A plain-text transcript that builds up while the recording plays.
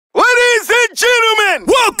and gentlemen,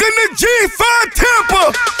 welcome to G5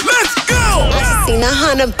 Tampa. Let's go. Seen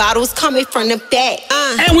 100 bottles coming from the back.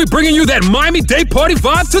 And we're bringing you that Miami Day Party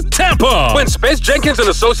vibe to Tampa. When Spence Jenkins, in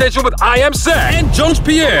association with I Am Set and Jones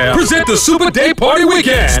Pierre, present the Super Day Party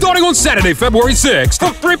Weekend. Starting on Saturday, February 6th,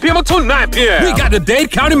 from 3 p.m. until 9 p.m. We got the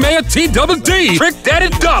Dade County Mayor T-Double-D, Trick Daddy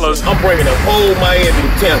Dollars. I'm bringing the whole Miami to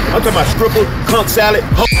Tampa. I'm talking about strippers, conch salad,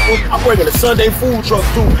 I'm bringing the Sunday food truck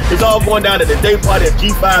too. It's all going down to the Day Party at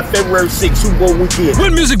G5 February 6th, Super Bowl weekend.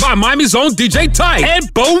 With music by Miami's own DJ Tyke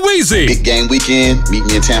and Bo Weezy. Big game weekend. Meet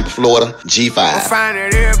me in Tampa, Florida. G5.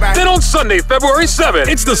 Then on Sunday, February 7th,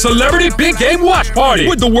 it's the Celebrity Big Game Watch Party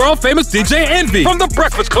with the world-famous DJ Envy from The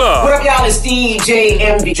Breakfast Club. What up, y'all? It's DJ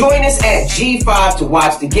Envy. Join us at G5 to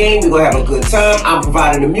watch the game. We're going to have a good time. I'm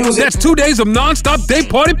providing the music. That's 2 days of non-stop day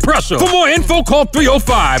party pressure. For more info, call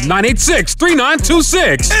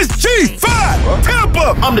 305-986-3926. It's G5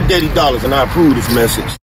 Tampa. I'm the Daddy Dollars, and I approve this message.